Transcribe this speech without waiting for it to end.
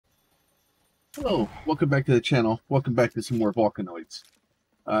Hello, welcome back to the channel. Welcome back to some more Volcanoids.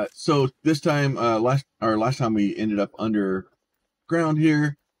 So this time, last time we ended up underground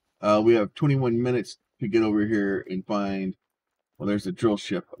here. We have 21 minutes to get over here and find. Well, there's a drill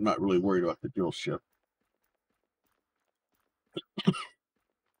ship. I'm not really worried about the drill ship. I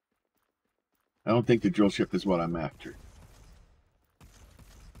don't think the drill ship is what I'm after.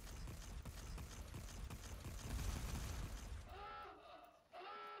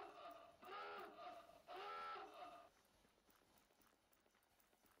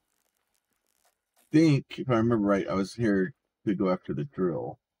 I think, if I remember right, I was here to go after the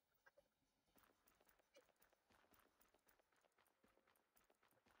drill.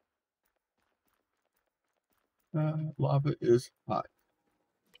 Lava is hot.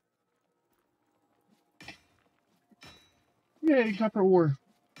 Yay, copper ore.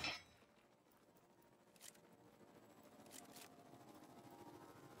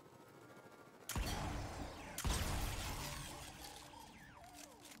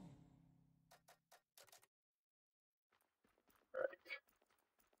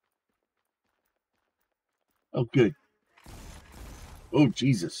 Oh, good. Oh,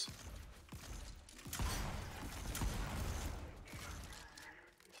 Jesus.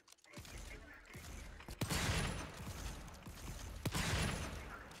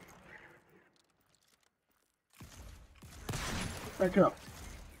 Back up.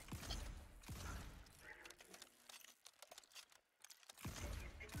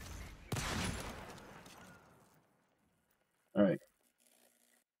 All right.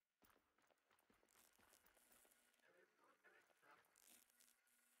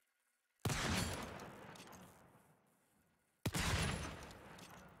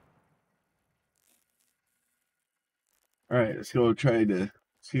 All right, let's go try to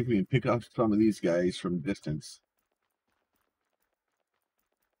see if we can pick off some of these guys from distance.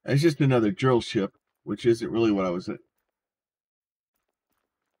 It's just another drill ship, which isn't really what I was at.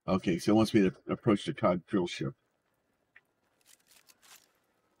 Okay, so it wants me to approach the COG drill ship.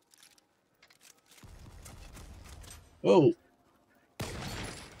 Oh!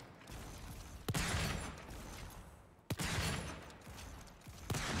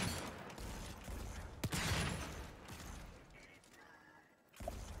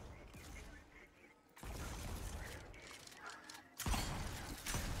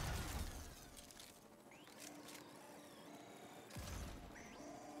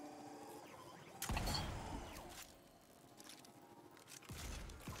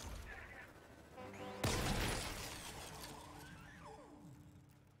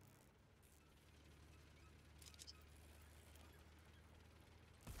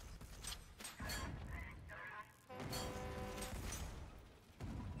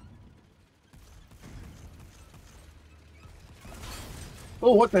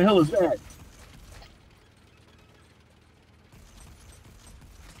 Oh, what the hell is that?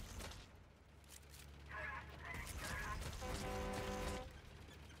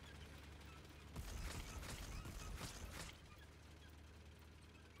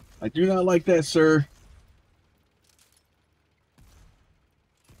 I do not like that, sir.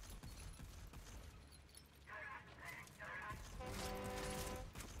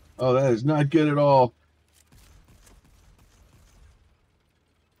 Oh, that is not good at all.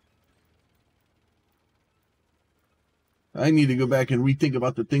 I need to go back and rethink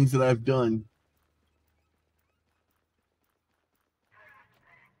about the things that I've done.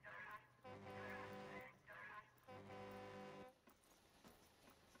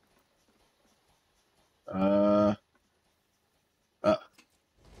 Uh, uh,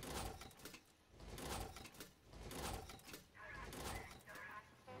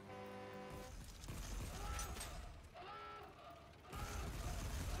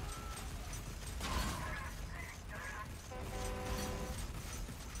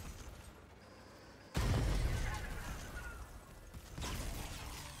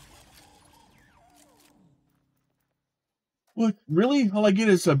 what? Really? All I get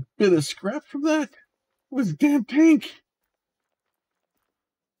is a bit of scrap from that? It was a damn tank.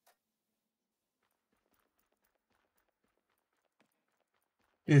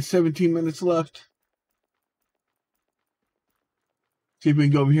 There's 17 minutes left. See if we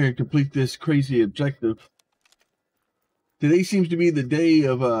can go over here and complete this crazy objective. Today seems to be the day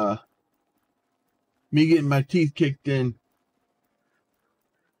of me getting my teeth kicked in.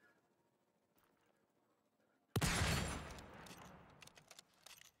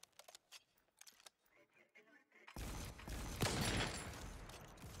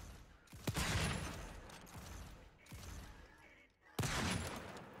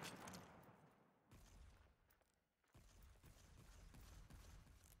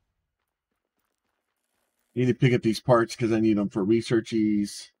 Need to pick up these parts because I need them for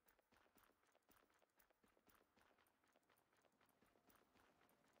researchies.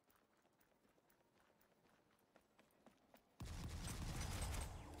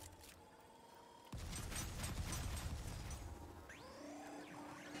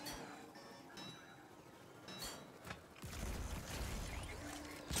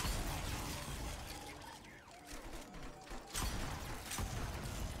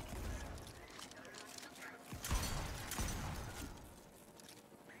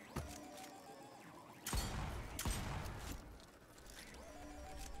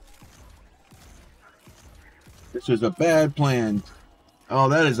 This was a bad plan. Oh,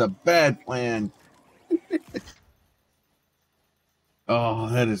 that is a bad plan. Oh,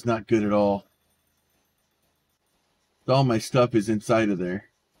 that is not good at all. All my stuff is inside of there.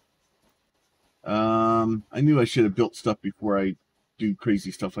 I knew I should have built stuff before I do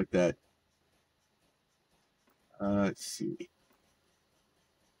crazy stuff like that. Let's see.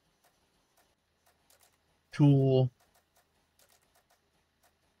 Tool.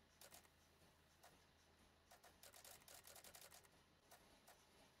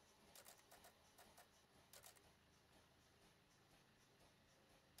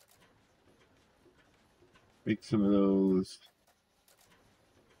 Make some of those.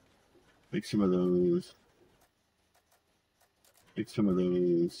 Make some of those. Make some of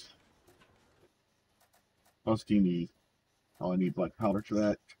those. What else do you need? Oh, I need black powder for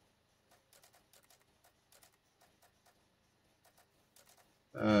that.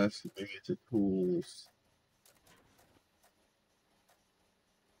 So maybe it's a tools.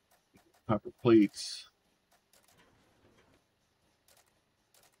 Copper plates.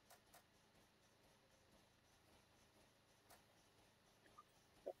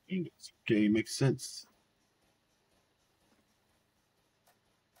 Okay, makes sense.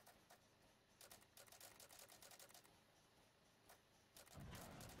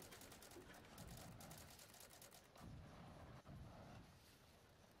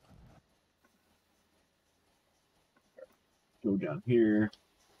 Go down here.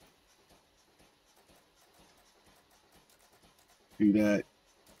 Do that.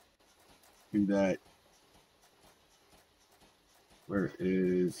 Do that. Where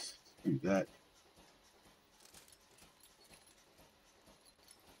is, do that.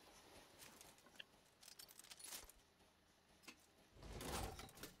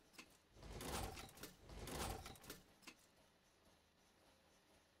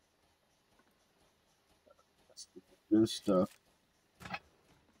 This stuff.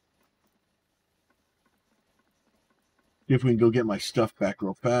 See if we can go get my stuff back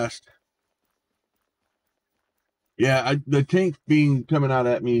real fast. Yeah, the tank being coming out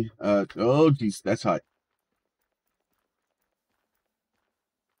at me. Oh geez, that's hot.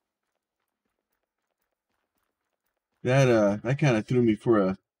 That kind of threw me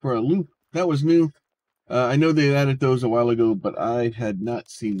for a loop. That was new. I know they added those a while ago, but I had not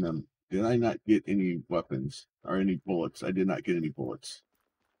seen them. Did I not get any weapons or any bullets? I did not get any bullets.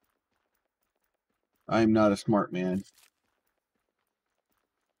 I'm not a smart man.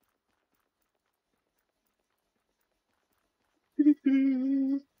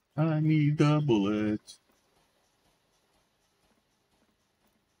 I need the bullets.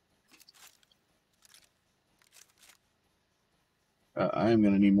 I am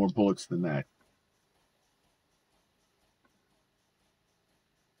going to need more bullets than that.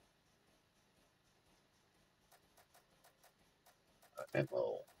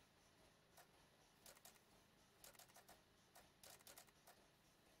 Ammo.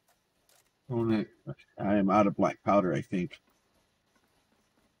 I am out of black powder, I think.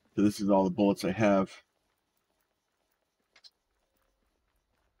 So this is all the bullets I have.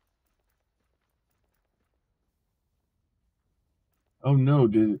 Oh no,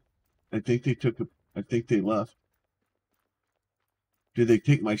 I think they took I think they left. Did they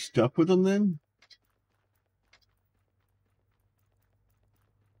take my stuff with them then?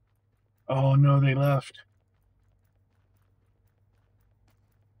 Oh no, they left.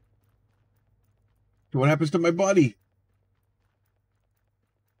 So what happens to my body?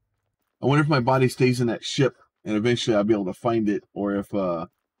 I wonder if my body stays in that ship and eventually I'll be able to find it, or if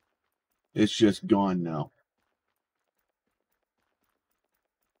it's just gone now.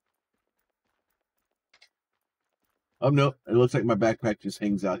 Oh no, it looks like my backpack just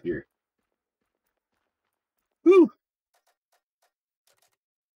hangs out here. Whew.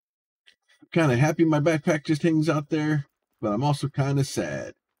 I'm kind of happy my backpack just hangs out there, but I'm also kind of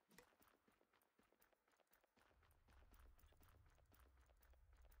sad.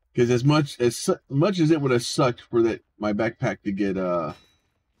 Because as much as it would have sucked for that my backpack to get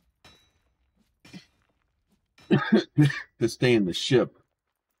to stay in the ship,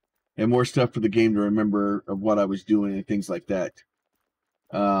 and more stuff for the game to remember of what I was doing and things like that.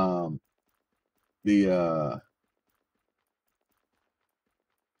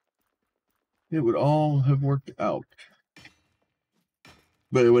 It would all have worked out,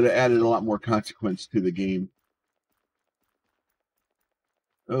 but it would have added a lot more consequence to the game.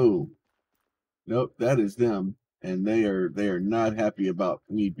 Oh, nope, that is them, and they are not happy about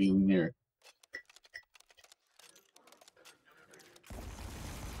me being here.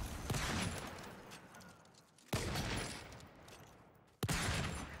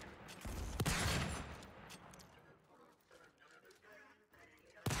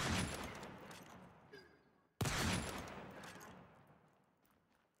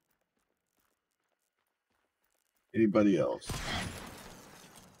 Anybody else?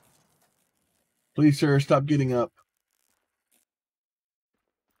 Please, sir, stop getting up.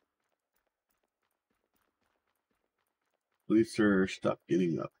 Please, sir, stop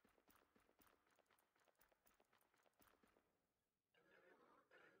getting up.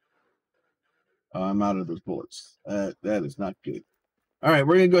 I'm out of those bullets. That is not good. All right,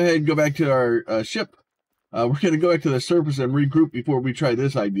 we're going to go ahead and go back to our ship. We're going to go back to the surface and regroup before we try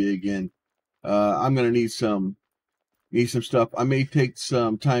this idea again. I'm going to need some stuff. I may take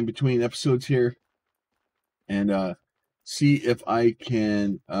some time between episodes here and see if I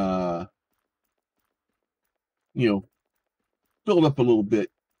can, build up a little bit.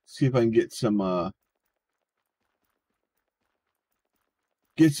 See if I can get some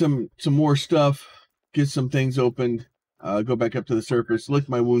more stuff. Get some things opened. Go back up to the surface. Lick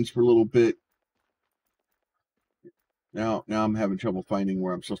my wounds for a little bit. Now I'm having trouble finding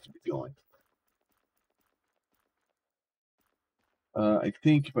where I'm supposed to be going. I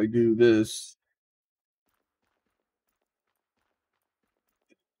think if I do this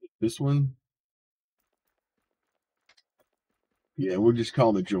one, yeah, we'll just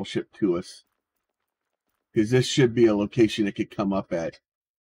call the drill ship to us, because this should be a location it could come up at.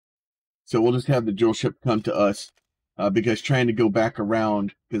 So we'll just have the drill ship come to us, because trying to go back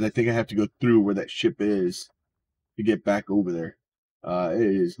around, because I think I have to go through where that ship is to get back over there.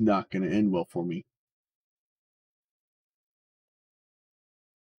 It is not going to end well for me.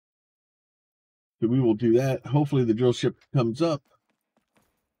 So we will do that. Hopefully the drill ship comes up.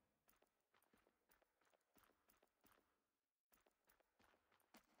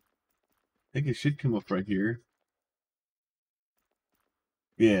 I think it should come up right here.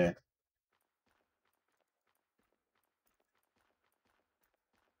 Yeah.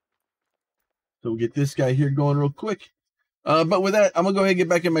 So we'll get this guy here going real quick. But with that, I'm gonna go ahead and get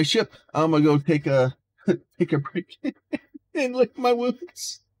back in my ship. I'm gonna go take a take a break and lick my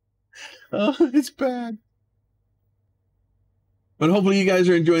wounds. It's bad. But hopefully you guys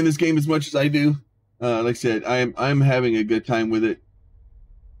are enjoying this game as much as I do. Like I said, I'm having a good time with it.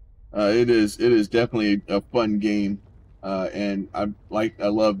 It is definitely a fun game, and I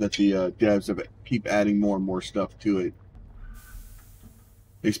love that the devs keep adding more and more stuff to it,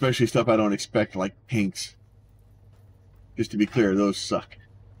 especially stuff I don't expect, like tanks. Just to be clear, those suck.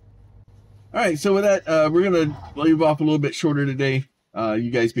 All right, so with that, we're gonna leave off a little bit shorter today. You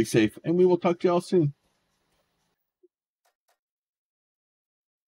guys be safe, and we will talk to y'all soon.